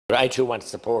I too want to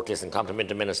support this and compliment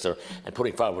the Minister in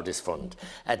putting forward this fund.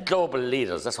 Global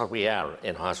leaders, that's what we are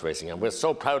in horse racing, and we're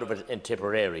so proud of it in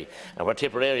Tipperary. And where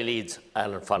Tipperary leads,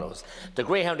 Ireland follows. The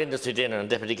Greyhound industry dinner, and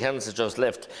Deputy Councillor just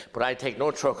left, but I take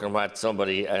no truck in what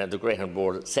somebody, the Greyhound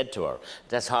board, said to her.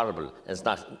 That's horrible. It's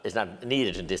not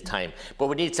needed in this time. But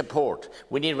we need support,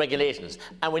 we need regulations,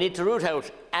 and we need to root out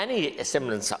any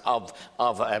semblance of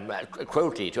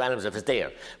cruelty to animals if it's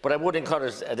there. But I would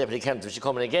encourage Deputy Councillor, if she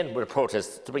come in again with a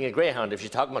protest, to bring a greyhound if she's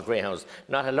talking about greyhounds,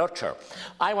 not a lurcher.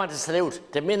 I want to salute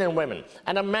the men and women,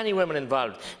 and there are many women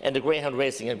involved in the greyhound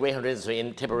racing and greyhound industry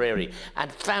in Tipperary,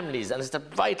 and families, and it's the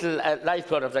vital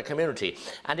lifeblood of their community,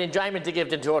 and the enjoyment they give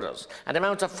them to others, and the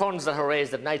amount of funds that are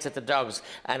raised at nights at the dogs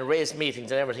and race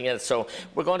meetings and everything else. So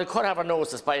we're going to cut off our nose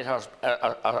despite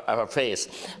our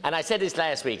face. And I said this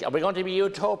last week, and we're going to be a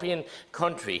utopian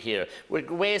country here, with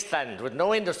wasteland, with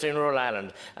no industry in rural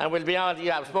Ireland, and we'll be all,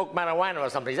 smoke marijuana or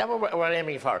something. Is that what we're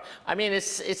aiming for? I mean,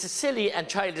 it's a silly and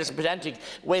childish and pedantic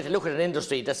way to look at an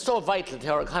industry that's so vital to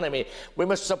our economy. We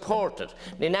must support it.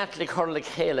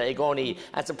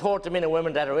 And support the men and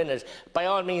women that are in it. By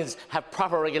all means, have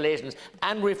proper regulations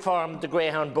and reform the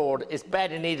Greyhound board. It's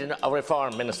badly needed a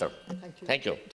reform, Minister. Thank you. Thank you.